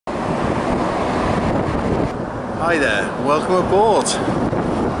Hi there, welcome aboard.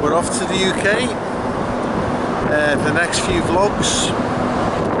 We're off to the UK for the next few vlogs.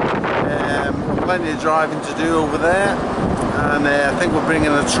 Plenty of driving to do over there, and I think we're bringing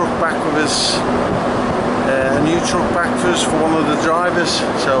a truck back with us, a new truck back for us for one of the drivers.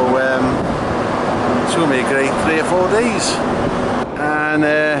 So it's going to be a great 3 or 4 days, and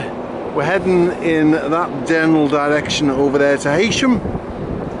we're heading in that general direction over there to Heysham.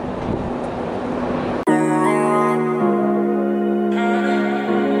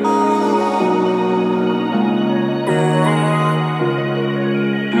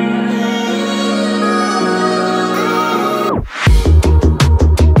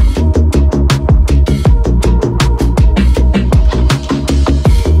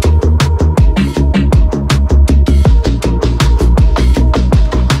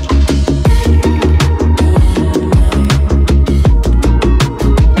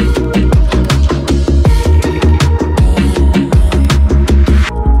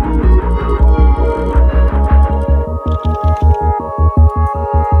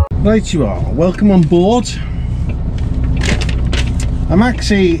 Right you are, welcome on board. I'm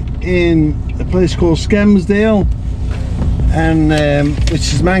actually in a place called Skelmersdale, and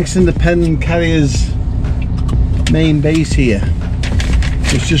which is Manx Independent Carriers main base here.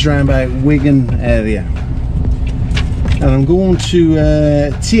 It's just around about Wigan area, and I'm going to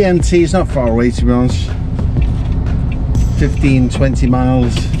TNT. It's not far away, to be honest, 15-20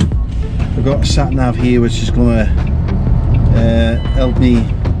 miles. I've got a sat nav here which is going to help me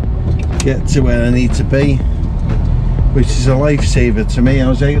get to where I need to be, which is a lifesaver to me. I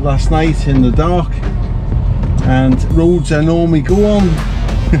was out last night in the dark, and roads I normally go on,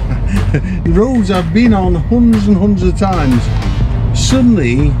 roads I've been on hundreds and hundreds of times,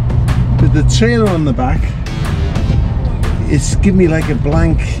 suddenly with the trailer on the back, it's given me like a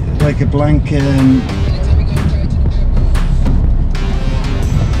blank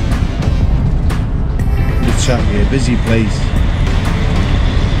it's actually a busy place.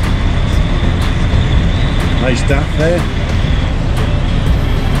 Nice daft there.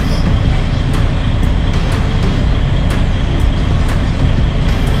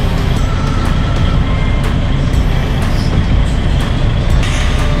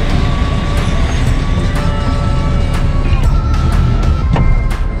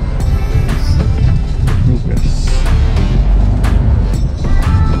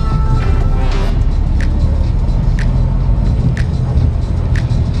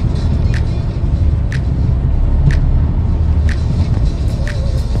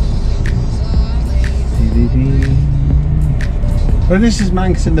 Well, this is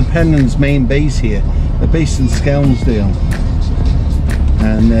Manx Independent's main base here. They're based in Skelmersdale,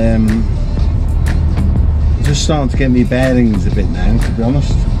 and I'm just starting to get me bearings a bit now, to be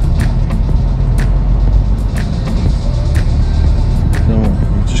honest. So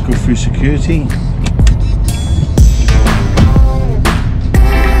we'll just go through security.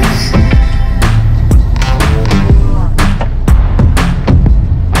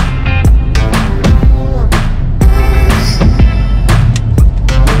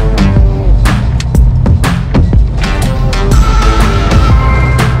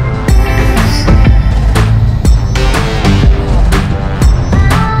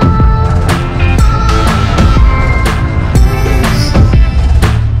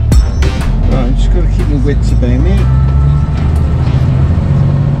 Wits about me.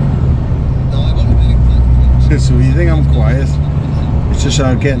 So you think I'm quiet? It's just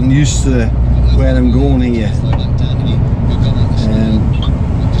I'm getting used to where I'm going here.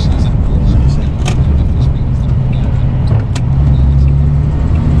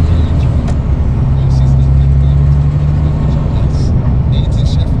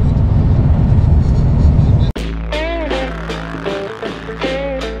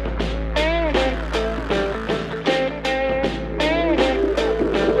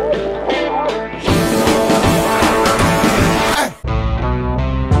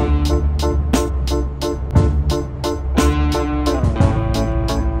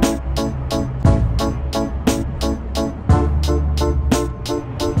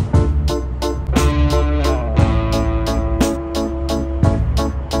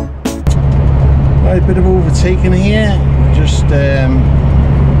 A bit of overtaking here, just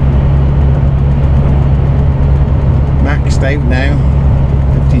maxed out now,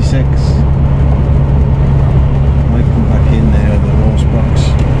 56. Might come back in there at the horse box.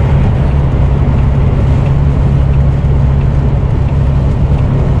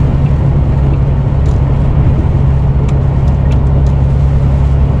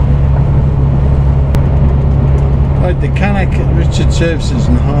 Right, the Cannock Richard services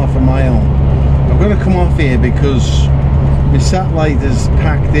in half a mile. going to come off here because my satellite is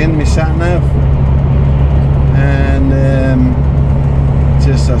packed in, my sat nav, and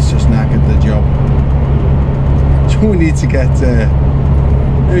that's just knackered the job. So we need to get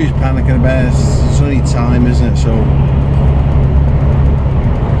who's panicking about it? It's only time, isn't it? So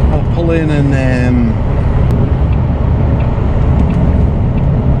I'll pull in and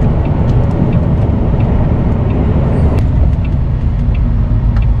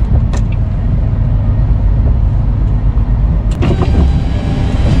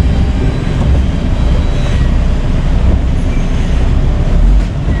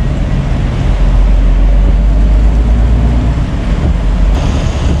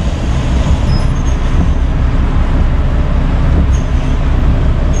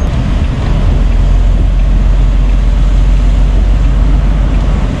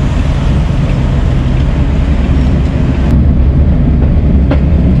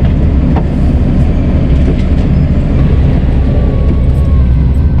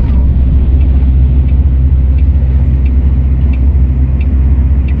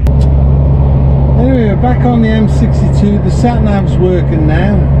back on the M62. The sat nav's working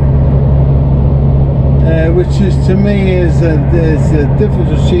now, which is to me is there's a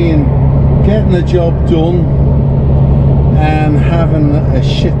difference between getting the job done and having a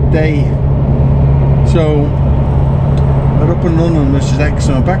shit day. So we're up and running, which is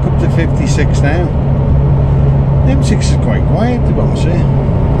excellent. Back up to 56 now. The M6 is quite quiet, to be honest with you.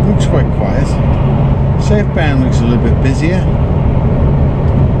 It looks quite quiet. Southbound looks a little bit busier.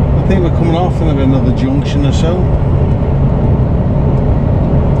 I think we're coming off in another junction or so.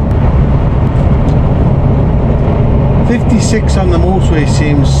 .56 on the motorway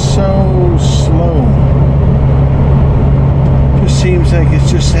seems so slow. Just seems like it's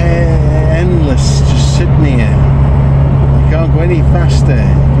just endless, just sitting here. You can't go any faster. You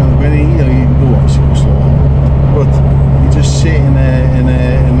can't go any. You know, you can go obviously go slower, but you just sit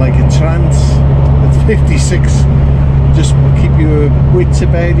in like a trance at 56. Just keep your wits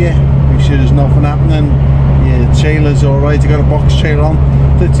about you, make sure there's nothing happening. Your trailer's alright. You got a box trailer on,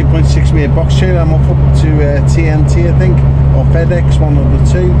 13.6 metre box trailer. I'm up to TNT, I think, or FedEx, one of the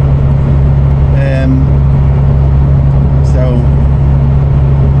two. So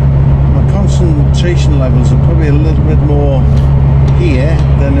my concentration levels are probably a little bit more here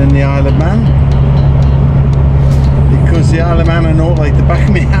than in the Isle of Man, because the Isle of Man I know like the back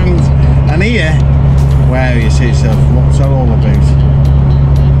of my hand, and here, wow, you see yourself, what's that all about?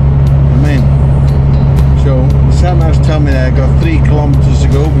 I mean, so the sat nav's telling me that I've got 3 kilometres to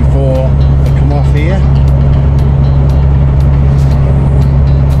go before I come off here.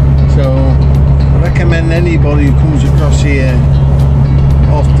 So I recommend anybody who comes across here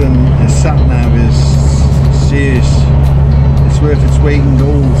often, a sat nav is serious. It's worth its weight in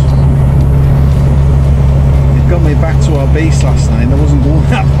gold. It got me back to our base last night. I wasn't going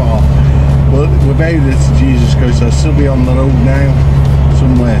that far. But without it, Jesus Christ, I'll still be on the road now,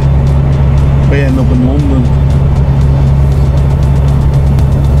 somewhere. If I end up in London.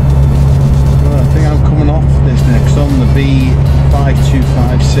 Well, I think I'm coming off this next on the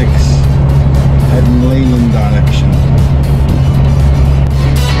B5256, heading Leyland direction.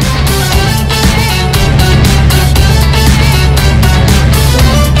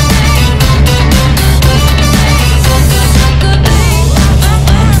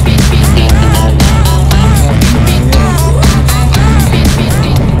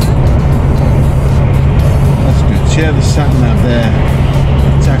 Share the sat nav there.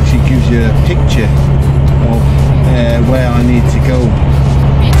 It actually gives you a picture of where I need to go.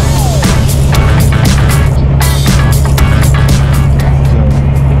 So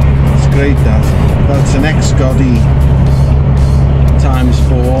it's great that. That's an X-Gotti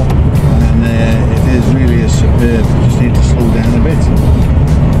 ×4, and it is really a superb. You just need to slow down a bit.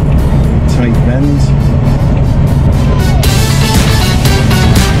 Tight bends.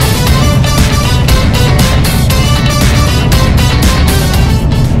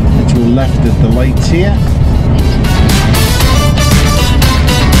 Left at the lights here.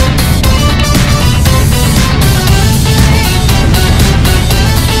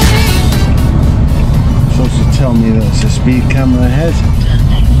 It's also telling me that it's a speed camera ahead.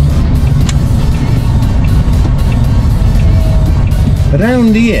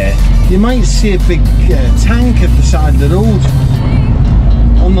 Around here you might see a big tank at the side of the road.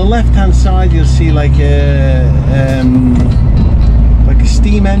 On the left hand side you'll see like a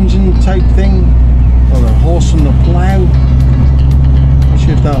steam engine type thing, or a horse on the plough. Not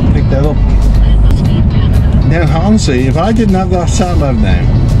sure if that'll pick that up. Now honestly, if I didn't have that sat nav now,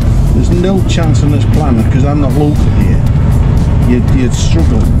 there's no chance on this planet, because I'm not local here, you'd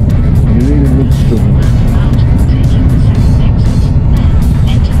struggle. Really good stuff.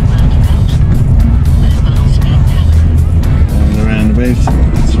 And the roundabout,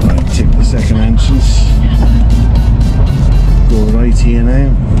 that's right, take the second entrance. Go right here now.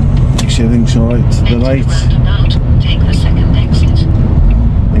 Actually, I think it's alright to the right. Take the second exit.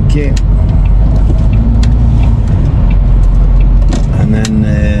 Thank you. And then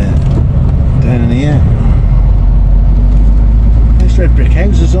down here. Nice red brick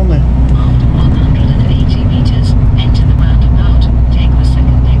houses on there. After 180 metres, enter the roundabout. Take the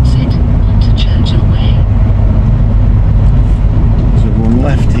second exit onto Churchill Way. So one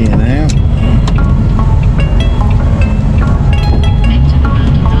left here now. Enter the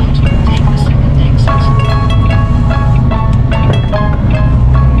roundabout. Take the second exit.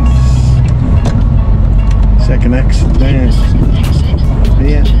 Second exit there. Take the second exit onto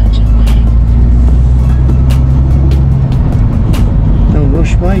Yeah. Churchill Way. No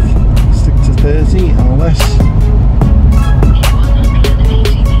rush, Mike. Stick to 30 or less. In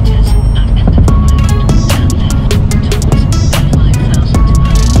 180 metres, at end of the road, turn left towards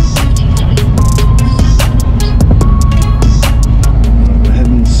 5,253. We're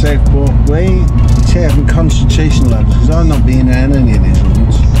heading Southport Way. It's having concentration levels because I've not been around any of these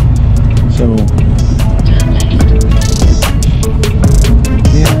ones. So, Turn left.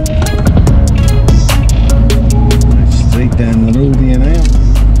 yeah. Right, straight down the road here now.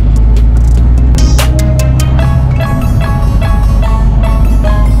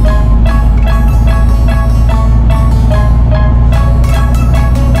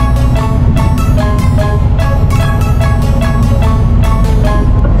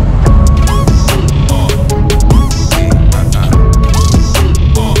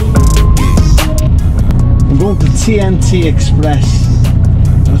 I'm going to TNT Express.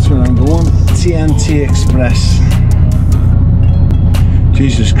 That's where I'm going. TNT Express.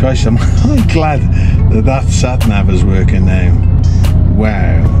 Jesus Christ, I'm glad that sat-nav is working now.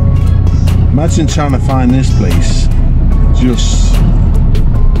 Wow. Imagine trying to find this place. Just,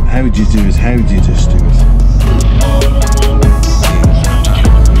 how would you do it? How would you just do it?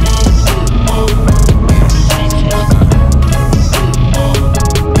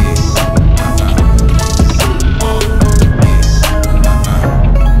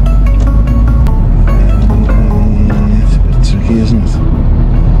 It's a bit tricky, isn't it? It's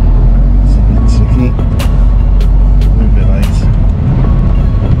a bit tricky. Move it right.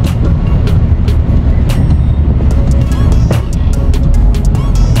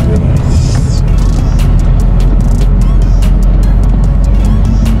 Move it right.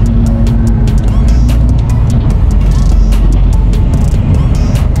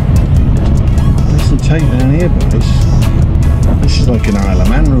 Nice and tight down here, boys. This is like an Isle of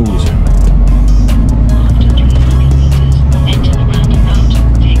Man road. After 300 metres, enter the roundabout.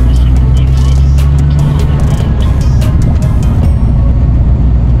 Take the second exit onto Holland Road.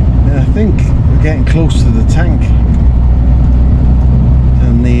 Yeah, I think we're getting close to the tank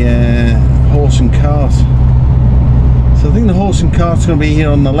and the horse and cart. So I think the horse and cart's going to be here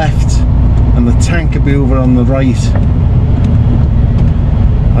on the left and the tank will be over on the right.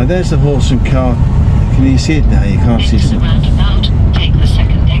 Oh, there's the horse and cart. Can you see it now? You can't see Enter the it. roundabout. Take the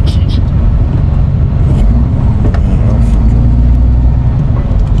second exit.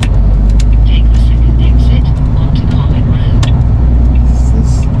 Take the second exit onto Holland Road.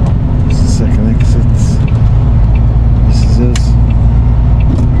 This is the second exit. This is us.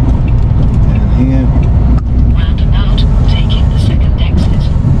 Down here. Roundabout. Taking the second exit.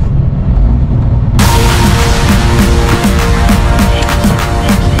 Take the second exit.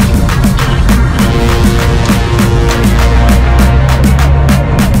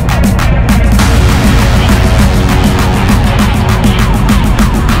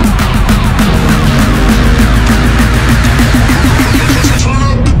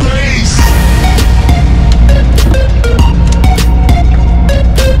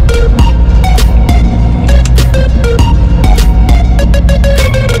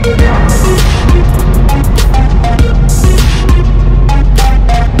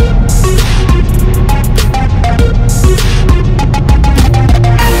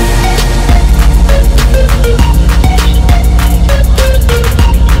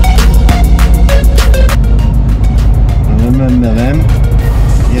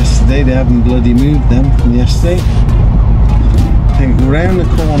 They haven't bloody moved them from yesterday. I think round the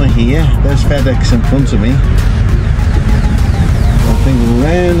corner here, there's FedEx in front of me. I think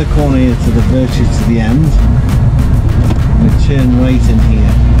round the corner here to the virtue to the end. And we turn right in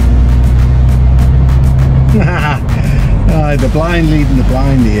here. Oh, the blind leading the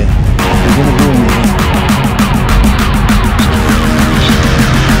blind here. We're going to go in here.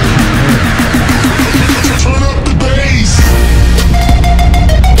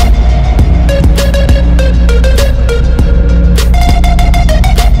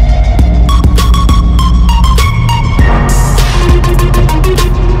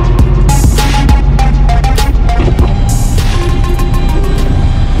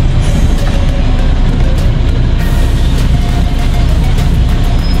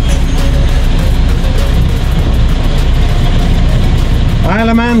 Isle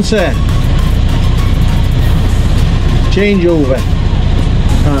of Man, sir. Change over.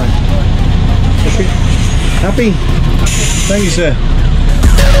 Alright. Happy? Thank you, sir.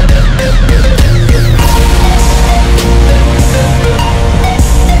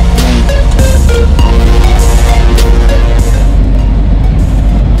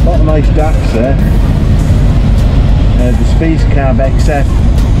 A lot of nice DACs there. The Space Cab XF,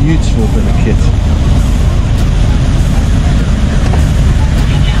 beautiful bit of kit.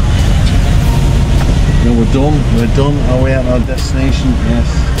 No, we're done. Are we at our destination? Yes.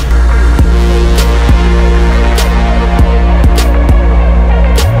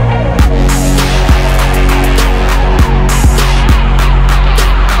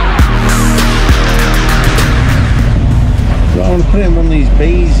 So I'm putting in one of these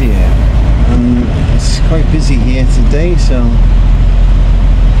bays here, and it's quite busy here today, so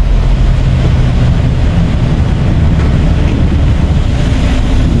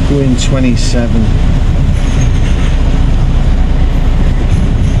we're going 27.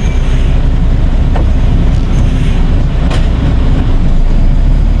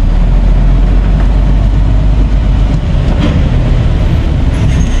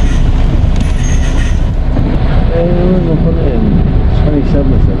 I'll put it in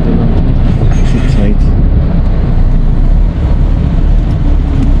 27 or something. It's too tight.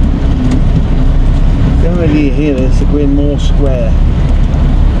 The idea here is to go in more square.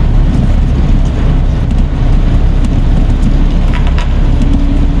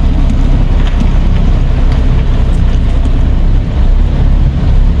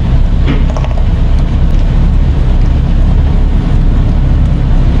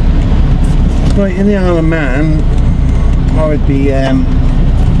 Right, in the Isle of Man, I would be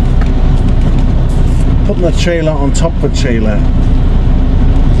putting the trailer on top of a trailer,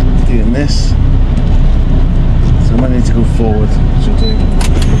 doing this, so I might need to go forward, which I'll do.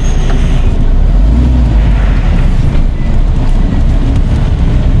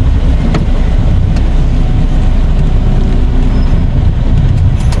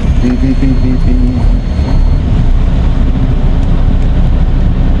 Beep, beep, beep, beep, beep.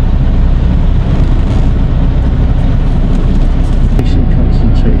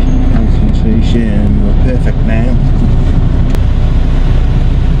 Concentration, we're perfect now.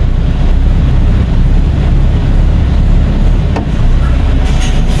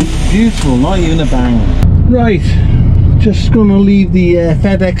 Beautiful, not even a bang. Right, just gonna leave the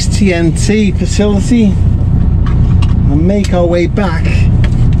FedEx TNT facility and make our way back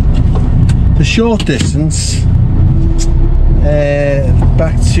the short distance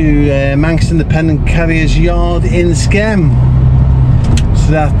back to Manx Independent Carriers Yard in Skem.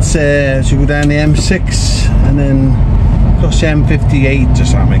 So that's so go down the M6 and then cross the M58,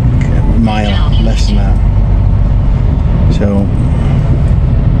 just like a mile, less than that. So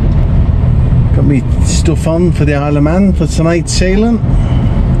got me stuff on for the Isle of Man for tonight's sailing.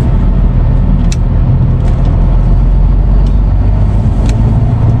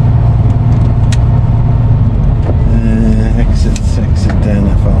 Exit down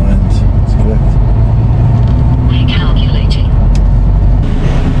the far end. That's correct. Recalculating.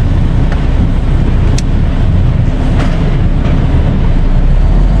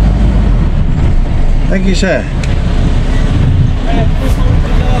 Thank you, sir.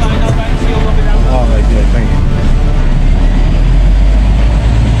 Oh, very good, thank you.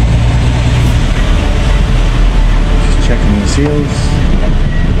 Just checking the seals.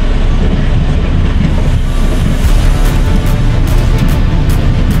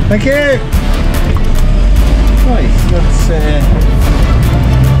 Thank you! Right, that's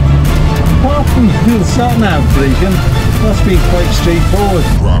apart from the sat-nav version, that's been quite straightforward.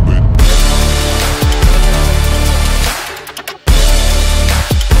 Drop it.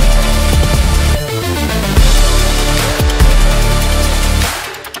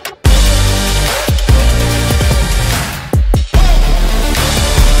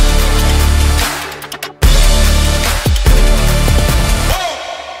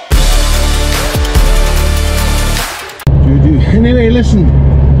 Anyway, listen,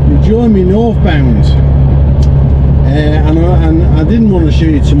 you join me northbound, and I didn't want to show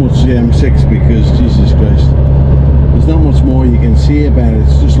you too much of the M6 because, Jesus Christ, there's not much more you can see about it.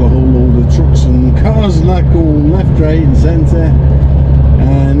 It's just a whole load of trucks and cars and that going left, right and centre,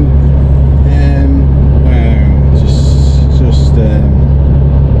 and wow, it's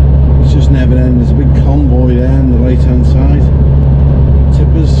just never ending. There's a big convoy there on the right hand side,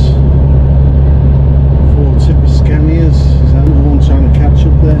 tippers, 4 tipper Scanias. Another one trying to catch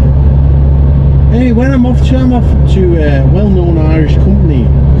up there. Anyway, when I'm off to a well-known Irish company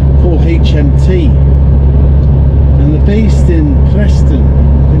called HMT, and based in Preston. I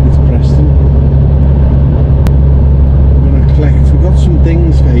think it's Preston. We're going to collect, we've got some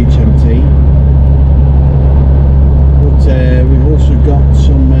things for HMT, but we've also got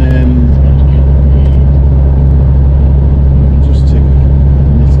some just to,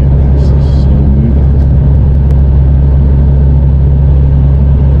 let's get past this, so move on.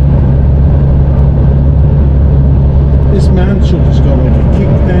 This man truck has got like a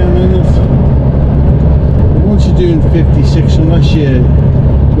kick down in it. Once you're doing 56, unless you're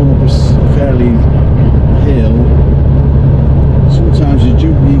going up a fairly hill, sometimes you go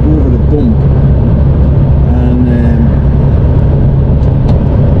over the bump and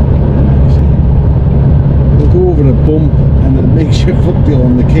you'll go over a bump and it makes your foot go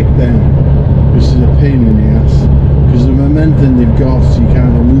on the kick down, which is a pain in the ass because the momentum they've got, you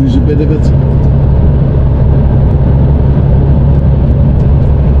kind of lose a bit of it.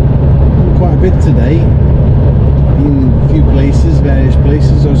 Quite a bit today. In a few places, various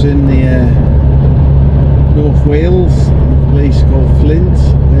places. I was in the North Wales, a place called Flint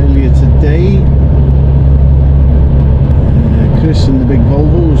earlier today. Chris and the big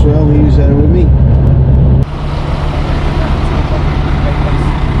Volvo as well, he was there with me.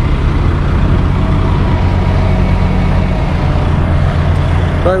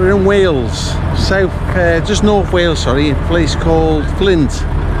 Right, we're in Wales, just North Wales, sorry, a place called Flint.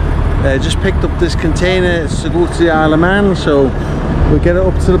 Just picked up this container to go to the Isle of Man, so we'll get it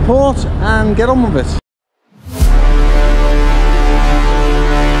up to the port and get on with it.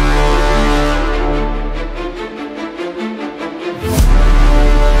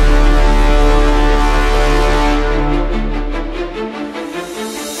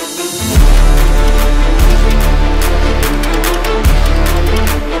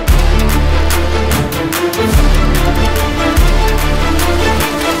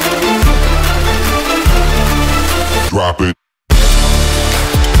 Drop it.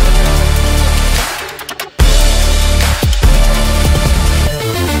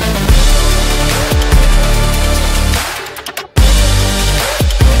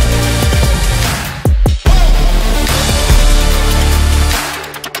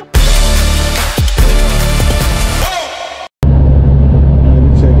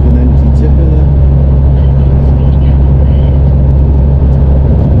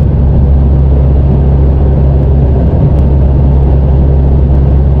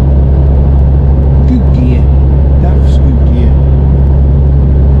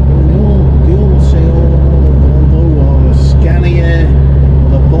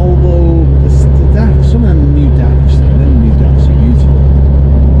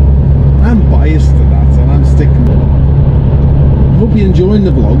 Enjoying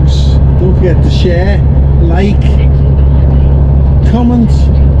the vlogs. Don't forget to share, like, comment.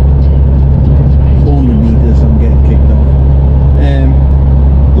 400 meters, I'm getting kicked off.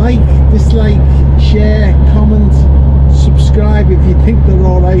 Like, dislike, share, comment, subscribe if you think they're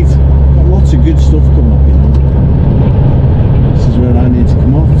alright. Got lots of good stuff coming up, you know. This is where I need to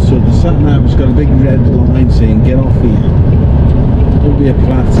come off. So the sat nav's got a big red line saying get off here. Don't be a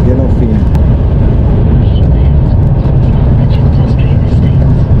plat, get off here.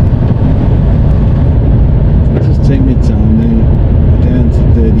 Take me time now, down to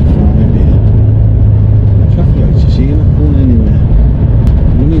 35 here. Traffic lights, you see, you're not going anywhere.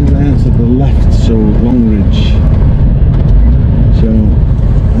 Running round to the left, so Longridge. So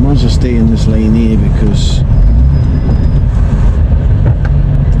I might as well stay in this lane here because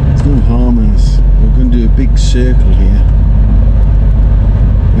there's no harm in us. We're going to do a big circle here.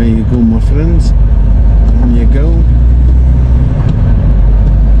 There you go, my friends. On you go.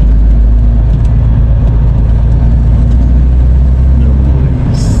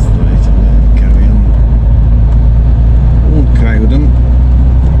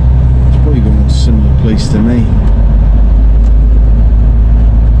 Place to me.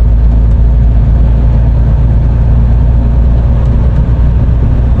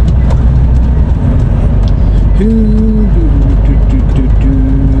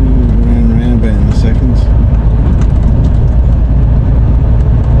 Round about in a second.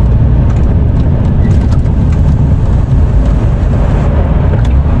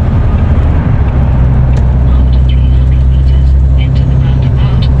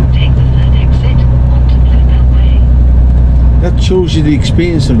 Shows you the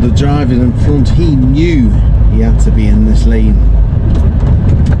experience of the driver in front. He knew he had to be in this lane,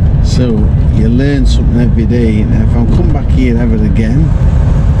 so you learn something every day. Now if I'm come back here ever again,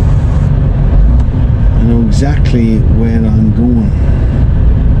 I know exactly where I'm going.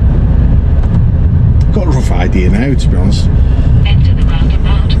 Got a rough idea now, to be honest. Enter the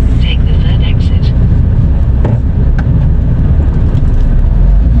roundabout, take the third exit.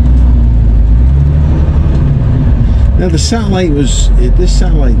 Now the satellite this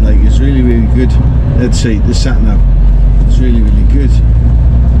satellite like is really good. Let's say the sat nav is really good,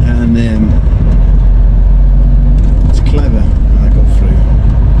 and it's clever. I got through.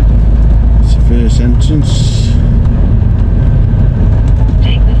 It's the first entrance.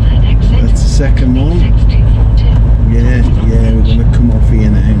 Take the third exit. That's the second one. 6242. Yeah, we're gonna come off here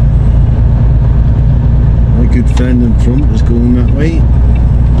now. My good friend in front is going that way.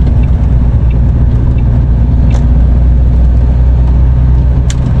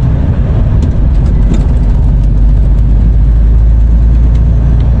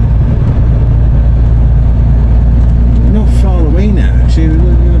 Not far away now, actually. We're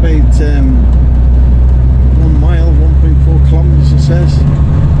looking about 1 mile, 1.4 kilometres, it says.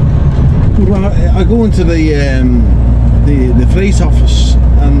 Well, I go into the freight office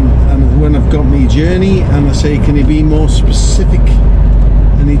and when I've got my journey and I say, can you be more specific,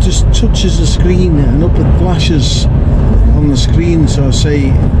 and he just touches the screen and up it flashes on the screen, so I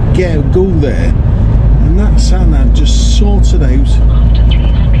say go there, and that sat nav just sorts it out. After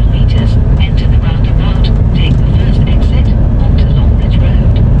 300 meters, enter the roundabout. Take the first exit onto Longridge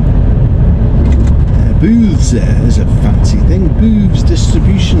Road. Booths there is a fancy thing. Booths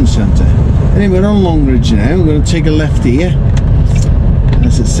Distribution Centre. Anyway, we're on Longridge now. We're going to take a left here,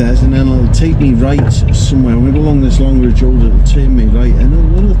 as it says, and then it'll take me right somewhere. When we go along this Longridge Road, it'll turn me right. I know,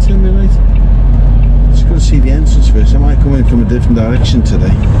 will it turn me right? Just got to see the entrance first. I might come in from a different direction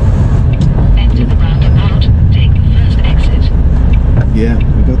today. Enter the roundabout. Take the first exit. Yeah,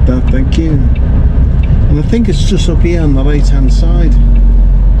 we got that. Thank you. And I think it's just up here on the right hand side.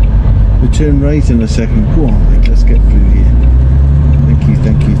 We turn right in a second. Go on, Mike, let's get through here.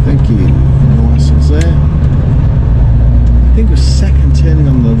 Thank you. No hassles there. I think we're second turning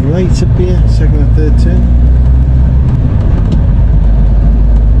on the right up here, second or third turn.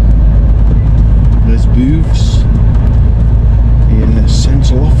 There's booths. Yeah,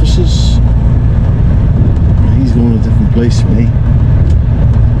 central offices. He's going a different place for me.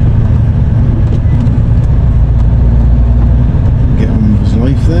 Get on with his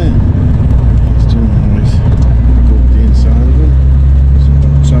life there. He's doing alright. Go up the inside of him. Some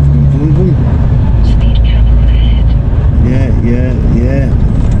traffic in front of him. Speed camera ahead. Yeah.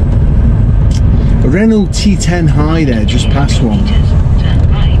 A Renault T10 High there, just past one. Meters, turn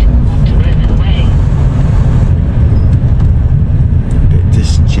right onto Roman Way. Bit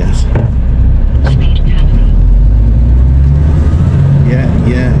distant yet. Speed camera.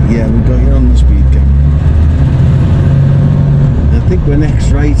 Yeah, we got you on the speed camera. I think we're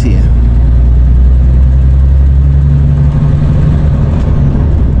next right here.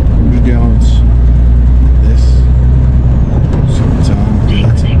 100 yards. This. Sometime. Take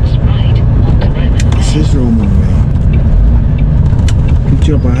the next right onto Roman Way. This is Roman Way. Good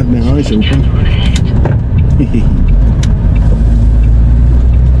job I had my eyes Speed open. camera ahead.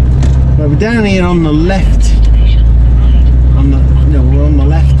 Right, we're down here on the left. Destination on the right. We're on the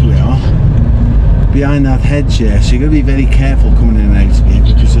left, we are. Behind that hedge there, so you've got to be very careful coming in and out of here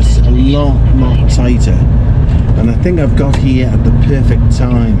because it's a lot tighter. And I think I've got here at the perfect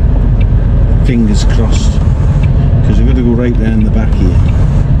time. Fingers crossed. Because we've got to go right there in the back here.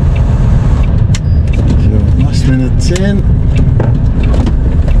 So, last minute turn.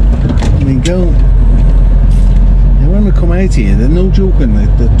 There we go. Now when we come out here, they're no joking,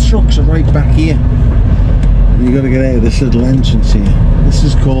 the trucks are right back here. And you've got to get out of this little entrance here. This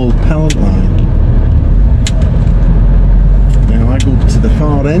is called Pallet Line. Now I go to the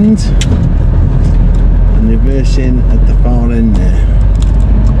far end and reverse in at the far end there.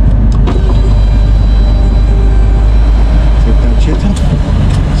 Take that shit off.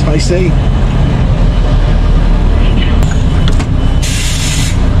 That's what I say.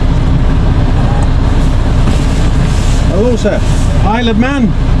 Hello sir. Isle of Man.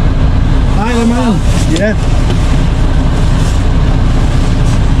 Isle of Man. Yeah.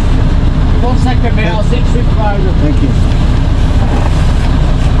 1 second, mate. I'll sit supervisor. Thank you.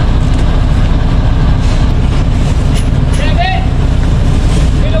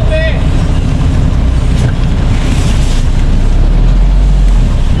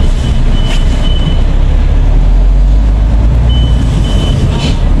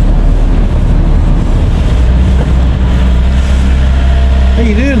 How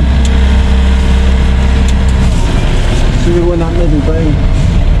you doing? So we went that middle bay.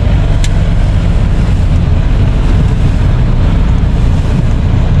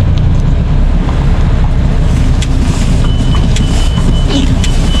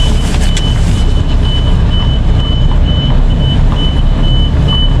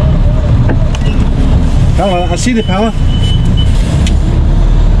 Hello, I see the power.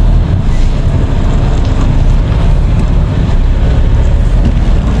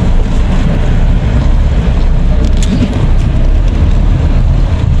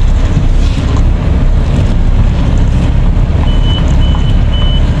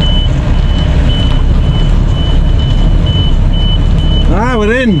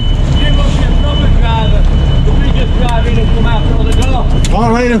 you're in. You must be a proper driver. We just drive in and come out the door.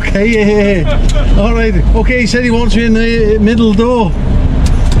 Alright, okay, yeah. Alright, okay, he said he wants you in the middle door.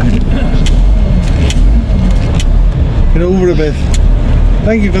 Get over a bit.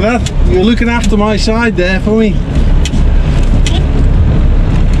 Thank you for that. You're looking after my side there for me.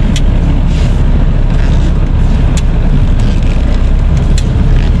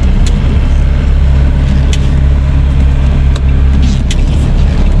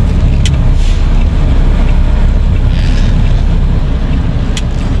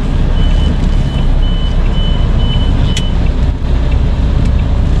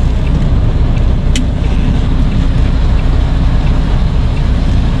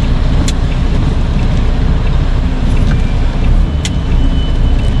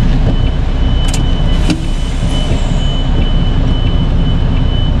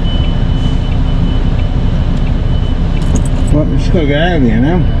 Just gotta get out of here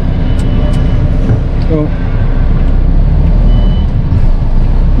now. So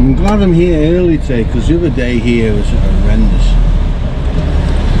I'm glad I'm here early today because the other day here was horrendous.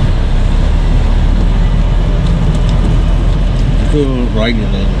 I feel right a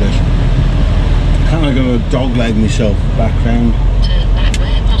little bit. Kind of got to dog leg myself back round. Turn back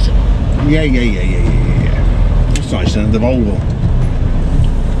where possible. Yeah. It's nice, isn't it? The Volvo.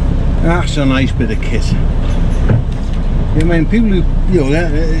 That's a nice bit of kit. Yeah, I mean, people who, you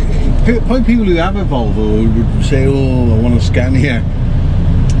know, probably people who have a Volvo would say, oh, I want a Scania.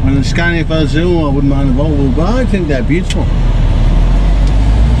 And a Scania fellas say, oh, I wouldn't mind a Volvo, but I think they're beautiful.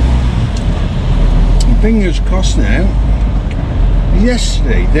 And fingers crossed now.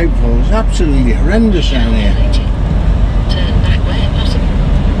 Yesterday, day before, was absolutely horrendous down here. Turn back where possible.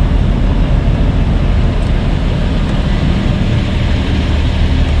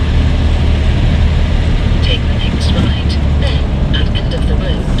 Take the next right. Then, at end of the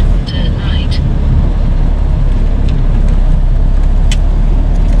road, turn right.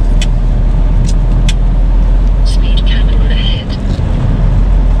 Speed camera ahead.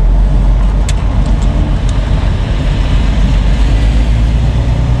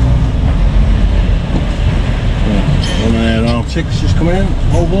 One of their R6 just coming out.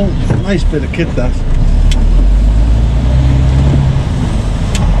 Volvo, nice bit of kit that.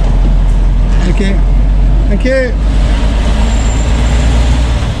 Thank you. Thank you.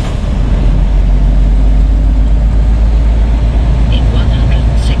 In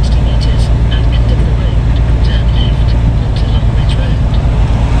 160 meters, at end of the road, turn left onto Longridge Road.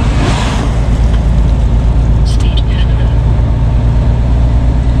 Speed camera.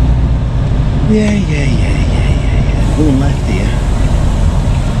 Yeah. Going left here.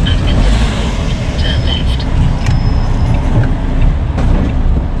 At end of the road, turn left.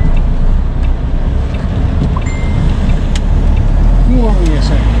 Go on, yes,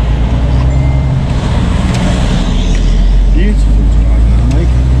 sir. Beautiful driving that,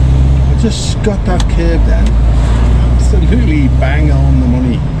 Mike. I just got that curve then. Absolutely bang on the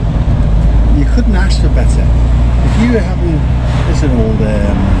money. You couldn't ask for better. If you were having this an old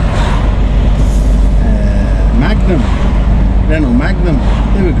Magnum, Renault Magnum,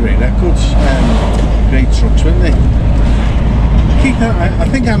 they were great records, great trucks, weren't they? I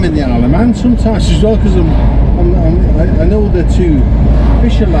think I'm in the Isle of Man sometimes as well because I know the two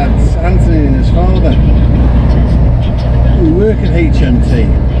Fisher lads, Anthony and his father, who work at HMT,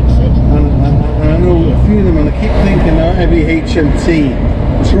 and I know a few of them, and I keep thinking that every HMT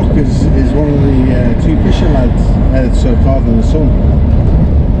truck is one of the two Fisher lads, so father and son.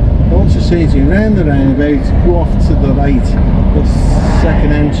 Also says you round the roundabout, go off to the right, the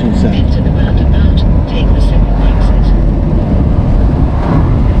second entrance then. Enter the roundabout, take the second exit.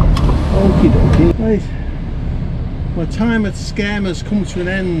 Okie dokie. Right, my time at Skem has come to an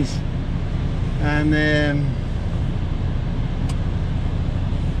end, and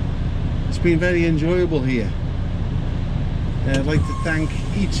it's been very enjoyable here. I'd like to thank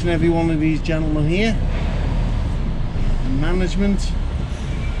each and every one of these gentlemen here, and management,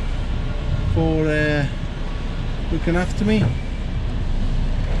 for looking after me.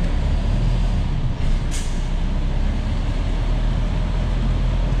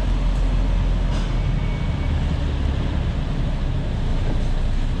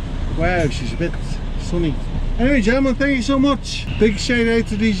 Wow, she's a bit sunny. Anyway, gentlemen, thank you so much. Big shout out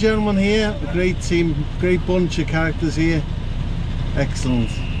to these gentlemen here. A great team, great bunch of characters here. Excellent.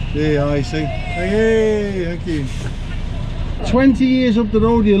 There you are, I say. Hey, thank you. 20 years up the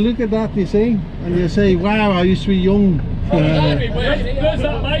road, you look at that, you see, and you say, wow, I used to be young. Where's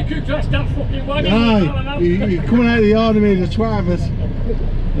that mate who crashed that fucking wagon? Aye, you're coming out of the yard of me, the twat of it.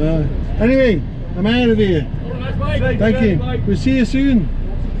 Anyway, I'm out of here. Thank you. We'll see you soon.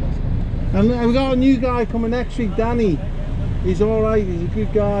 And we've got a new guy coming next week, Danny. He's alright, he's a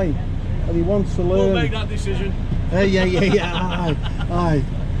good guy. And he wants to learn. We'll make that decision. Yeah. Aye.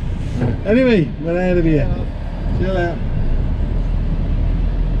 Anyway, we're out of here. See you later.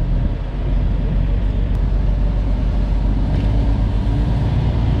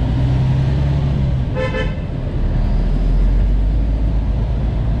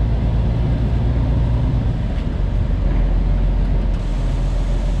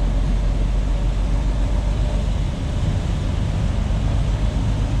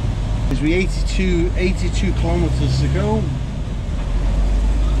 We 82 kilometers to go.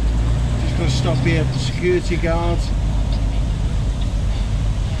 Just going to stop here at the security guards.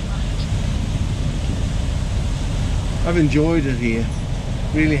 I've enjoyed it here,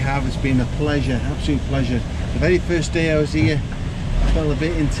 really have. It's been a pleasure, absolute pleasure. The very first day I was here, I felt a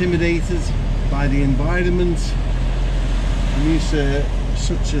bit intimidated by the environment. I'm used to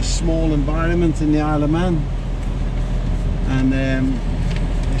such a small environment in the Isle of Man, and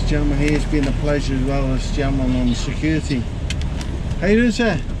this gentleman here has been a pleasure, as well as this gentleman on security. How you doing,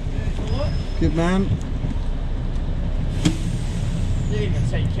 sir? Good man. You can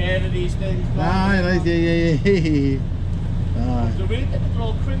take care of these things. Aye, right, yeah. Aye. So they're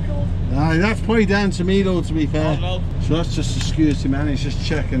all crinkled. Aye, that's probably down to me though, to be fair. Oh, no. So that's just the security man, he's just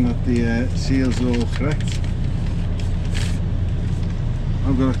checking that the seals are all correct.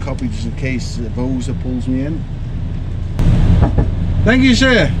 I've got a copy just in case Boza pulls me in. Thank you,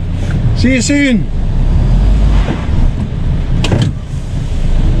 sir. See you soon.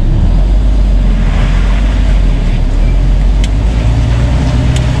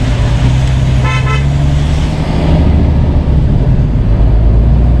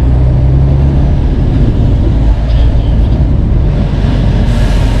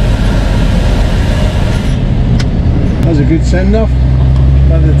 That was a good send-off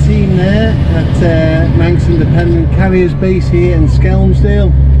by the team there at Manx Independent Carriers Base here in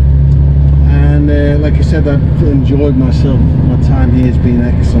Skelmersdale, and like I said, I've enjoyed myself. My time here has been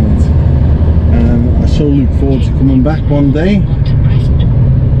excellent, and I so look forward to coming back one day,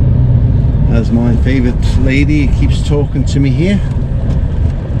 as my favourite lady keeps talking to me here.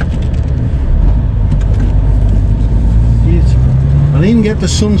 Beautiful. I didn't even get the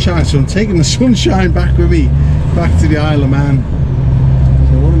sunshine, so I'm taking the sunshine back with me back to the Isle of Man.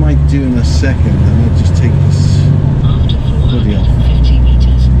 So what am I doing a second? I might just take this After hoodie off. 450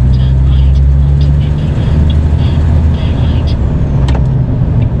 meters, turn right onto Nimble Road. Then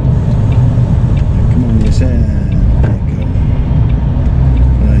right. Come on, yes, there you go.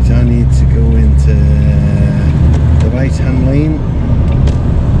 Right, I need to go into the right hand lane.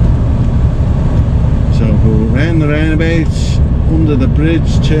 So go round the roundabout, under the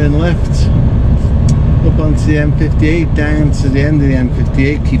bridge, turn left, up onto the M58, down to the end of the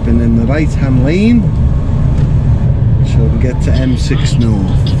M58, keeping in the right hand lane, so we get to M6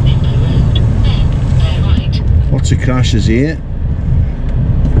 North. Onto Nimble Road. Then right. Lots of crashes here,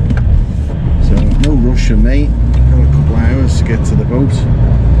 so no rush for me. Got a couple of hours to get to the boat, so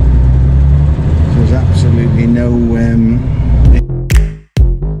there's absolutely no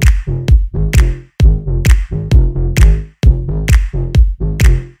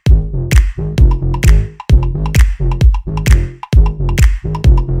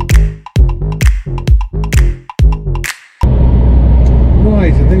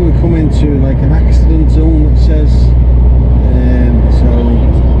Right, I think we're coming to like an accident zone, it says.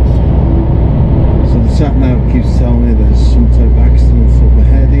 So the sat nav keeps telling me there's some type of accident up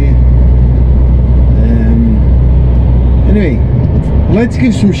ahead here. Anyway, I'd like to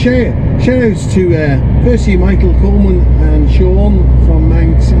give some shout outs to firstly Michael Coleman and Sean from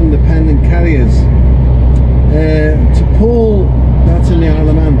Manx Independent Carriers. To Paul, that's in the Isle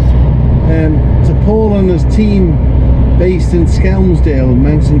of Man. To Paul and his team based in Skelmersdale,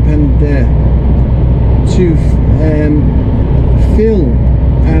 Manx Independent there. To Phil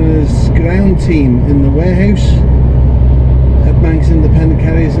and his ground team in the warehouse at Manx Independent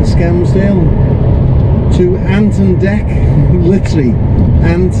Carriers in Skelmersdale. To Ant and Deck, literally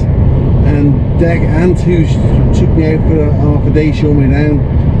Ant and Deck. Ant, who took me out for half a day, showed me around,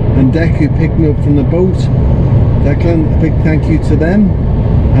 and Deck, who picked me up from the boat. Declan, a big thank you to them,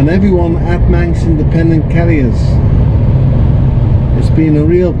 and everyone at Manx Independent Carriers. It's been a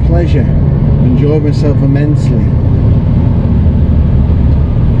real pleasure. I've enjoyed myself immensely.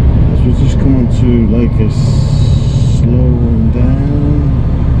 As we're just coming to like a slowing down.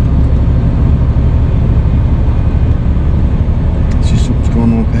 See something's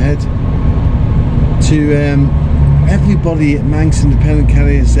going on up ahead. To everybody at Manx Independent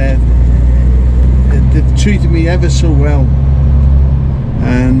Carriers there, they've treated me ever so well.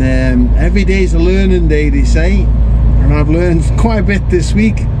 And every day's a learning day, they say, and I've learned quite a bit this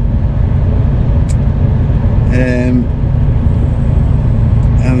week.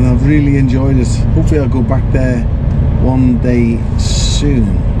 And I've really enjoyed it. Hopefully I'll go back there one day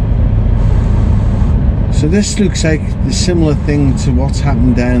soon. So this looks like the similar thing to what's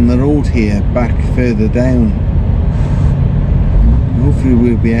happened down the road here, back further down. Hopefully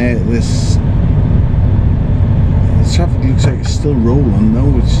we'll be out of this. The traffic looks like it's still rolling though,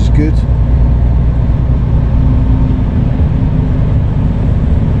 which is good.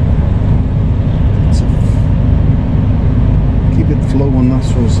 Keep it flowing,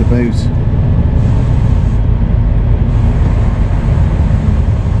 that's what it's about.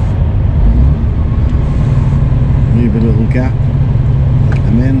 Leave a little gap, let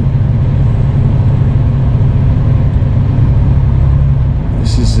them in.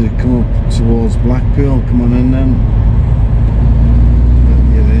 This is to come up towards Blackpool. Come on in then. Then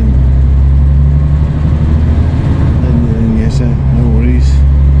you're in. Then you're in, yes sir, no worries.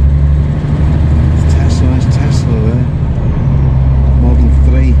 It's Tesla, nice Tesla there. Model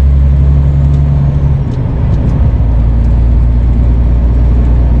 3.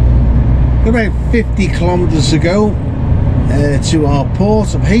 About 50 kilometres to go to our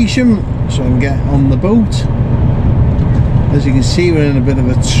port of Heysham, so I can get on the boat. As you can see, we're in a bit of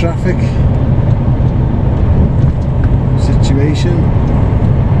a traffic situation.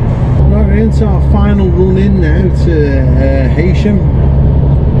 Right, we're into our final run in now to Heysham.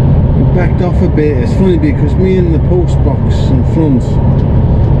 We backed off a bit. It's funny because me and the post box in front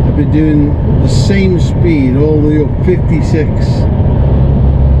have been doing the same speed all the way up, 56.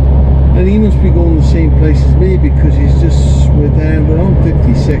 And he must be going the same place as me because he's just, we're on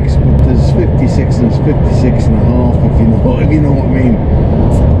 56, but there's 56 and there's 56 and a half, if you know what I mean.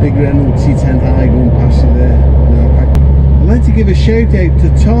 Big Renault T10 High going past you there. I'd like to give a shout out to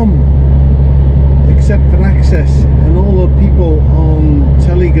Tom, Except for Access, and all the people on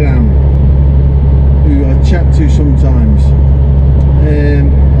Telegram who I chat to sometimes.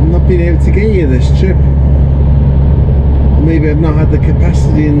 I'm not being able to get you this trip. Maybe I've not had the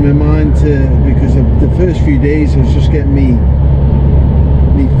capacity in my mind to, because of the first few days I was just getting me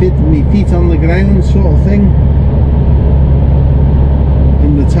feet on the ground sort of thing,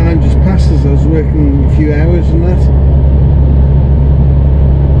 and the time just passes. I was working a few hours and that.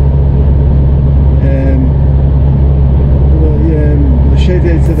 A shout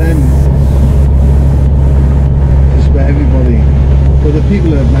out to them, just about everybody, but the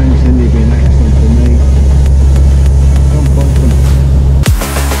people that have managed in, they've been excellent for me.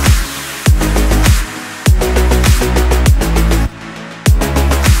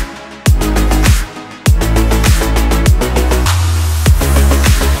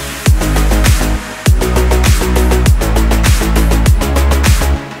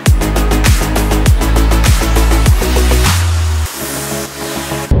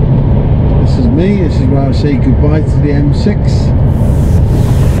 This is where I say goodbye to the M6.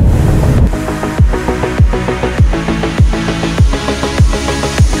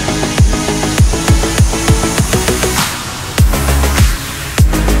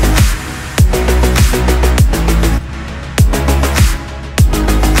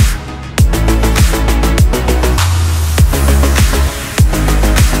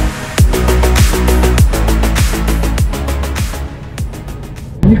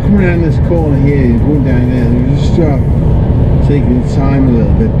 When you come around this corner here, you're going down there, and you just start taking your time a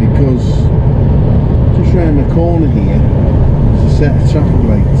little bit, because just around the corner here there's a set of traffic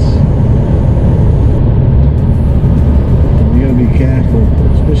lights. And you got to be careful,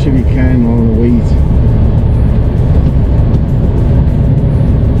 especially if you can on the wait.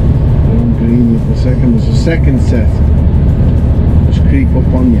 They're on green at the second. There's a second set just creep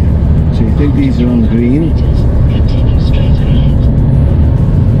up on you, so you think these are on green. Continue straight ahead.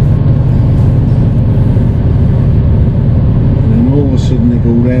 All of a sudden they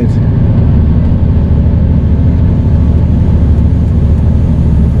go red.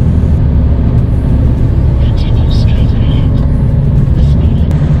 Continue straight ahead. The speed.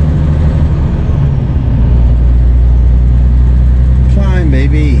 Climb,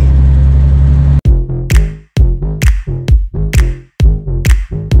 baby.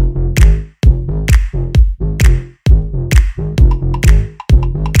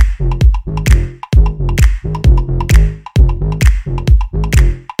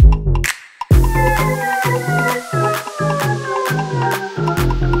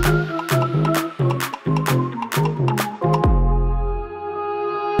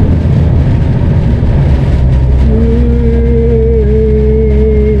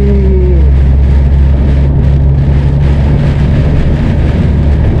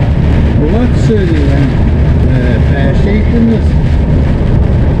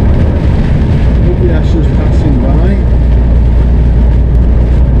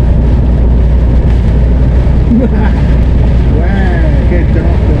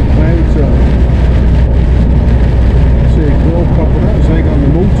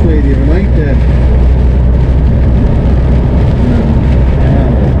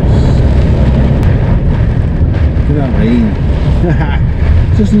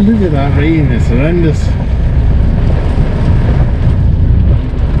 Just look at that rain, it's horrendous.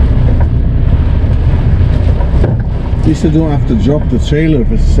 At least I don't have to drop the trailer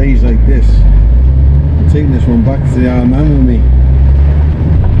if it stays like this. I'm taking this one back to the Isle of Man with me.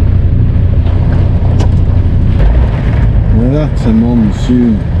 Now that's a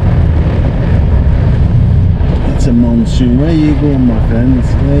monsoon. That's a monsoon. Where are you going, my friends?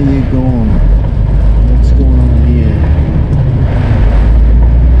 Where are you going? What's going on here?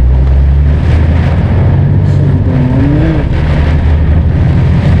 What's going on there?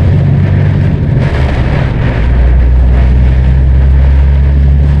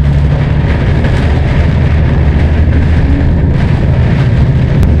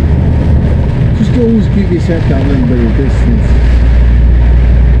 Just always give yourself that little bit of distance.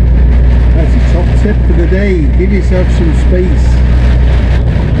 That's a top tip for the day. Give yourself some space.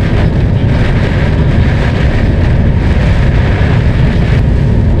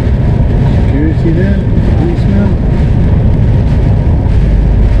 Security there, policeman.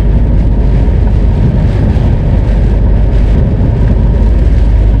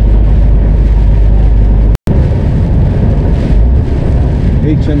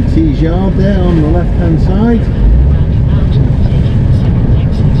 HMT's yard there on the left hand side.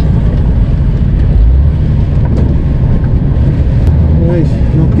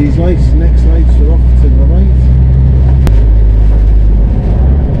 Not these lights, the next lights are off to the right.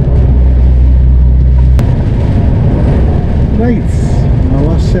 Lights, our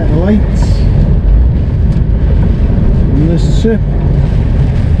last set of lights on this trip.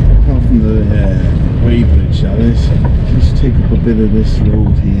 Apart from the weighbridge, that is. Just take up a bit of this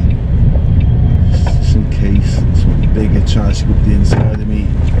road here. Just in case something bigger tries to go up the inside of me.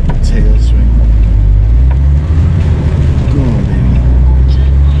 Tail swing. God, baby.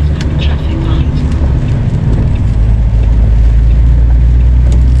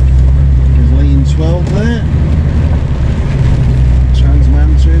 There's lane 12 there. Transman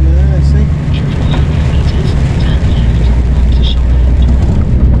through there, I see.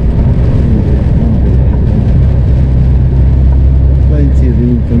 Plenty of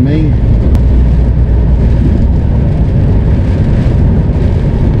room for me.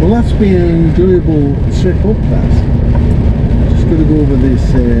 Well, that's been an enjoyable trip up, that. Just got to go over this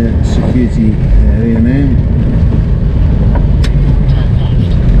security area now.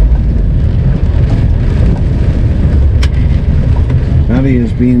 Harry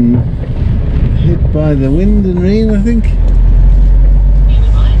has been hit by the wind and rain, I think. You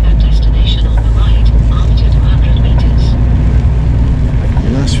arrive at destination on the right after 200 meters.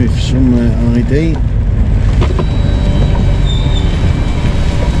 And that's with some ID.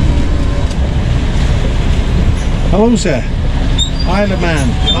 Hello, sir. Isle of Man.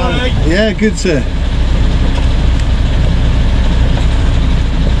 Yeah, good, sir.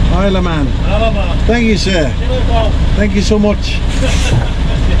 Isle of Man. Hello, man. Thank you, sir. Thank you so much.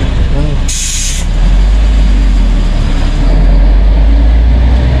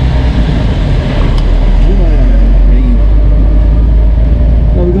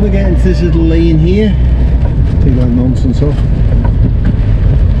 Now we're going to get into this little lane here. Take that nonsense off.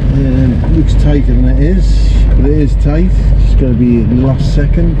 Looks tighter than it is, but it is tight. Just got to be the last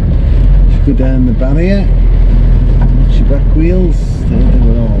second. Just go down the barrier. Watch your back wheels. Don't do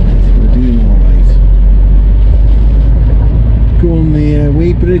it all. We're doing all right. Go on the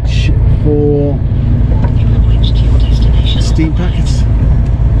weighbridge for You have reached your destination. steam packets.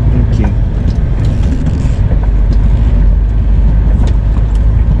 Thank you.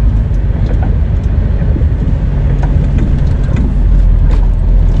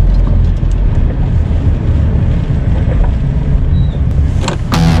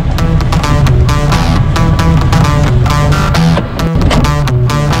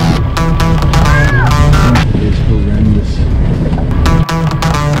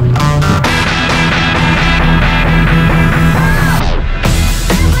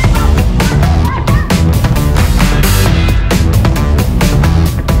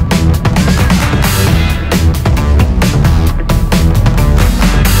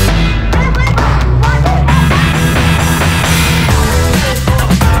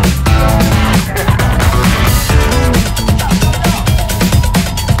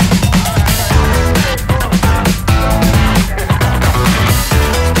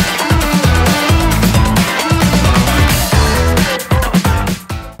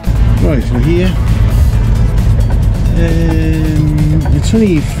 Right, we're here. It's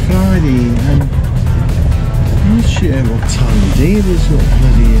only Friday and I'm not sure what time of day it is. What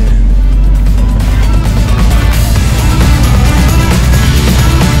bloody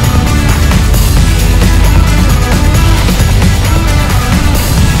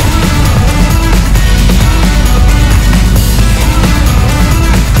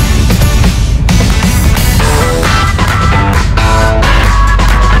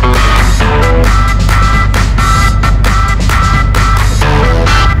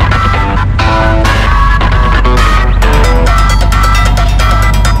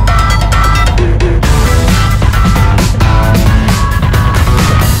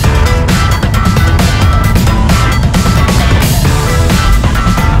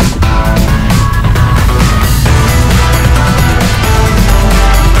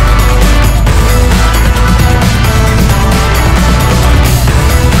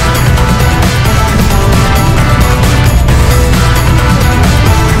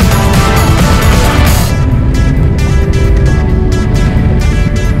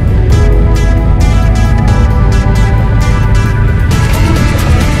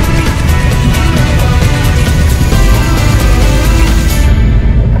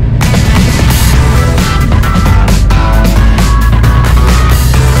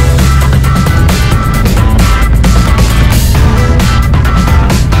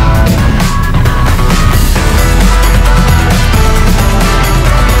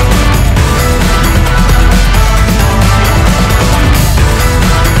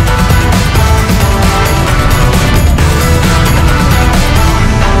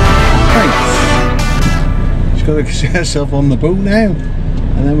got to get ourselves on the boat now,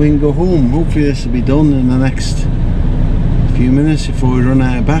 and then we can go home. Hopefully this will be done in the next few minutes before we run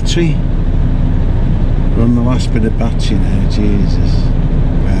out of battery. Run the last bit of battery now. Jesus,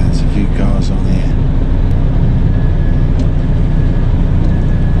 wow, there's a few cars on here.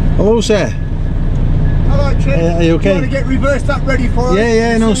 Hello, sir. Hello, Trent. Are you okay? You want to get reversed up ready for us?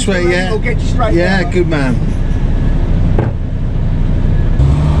 Yeah, no sweat. Yeah, We'll get you straight yeah, down. good man.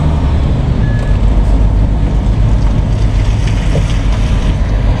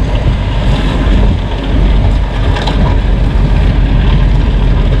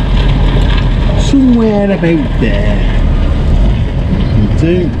 Somewhere about there.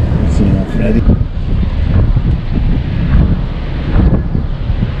 Two. That's enough, ready.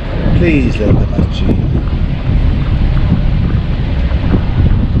 Please let the battery.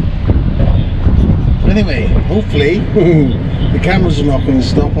 Anyway, hopefully the cameras are not going to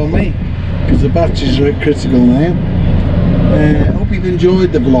stop on me because the batteries are critical now. Hope you've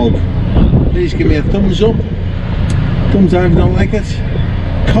enjoyed the vlog. Please give me a thumbs up. Thumbs down if you don't like it.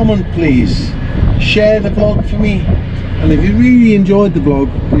 Comment please. Share the vlog for me, and if you really enjoyed the vlog,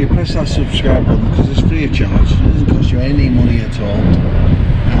 will you press that subscribe button because it's free of charge. It doesn't cost you any money at all.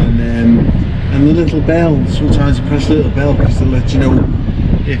 And the little bell, sometimes I press the little bell because to let you know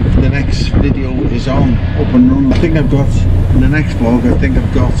if the next video is on, up and running. I think I've got, in the next vlog, I think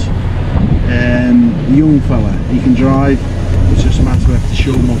I've got a young fella. He can drive, it's just a matter of to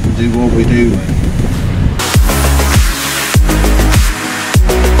show him what to do, what we do.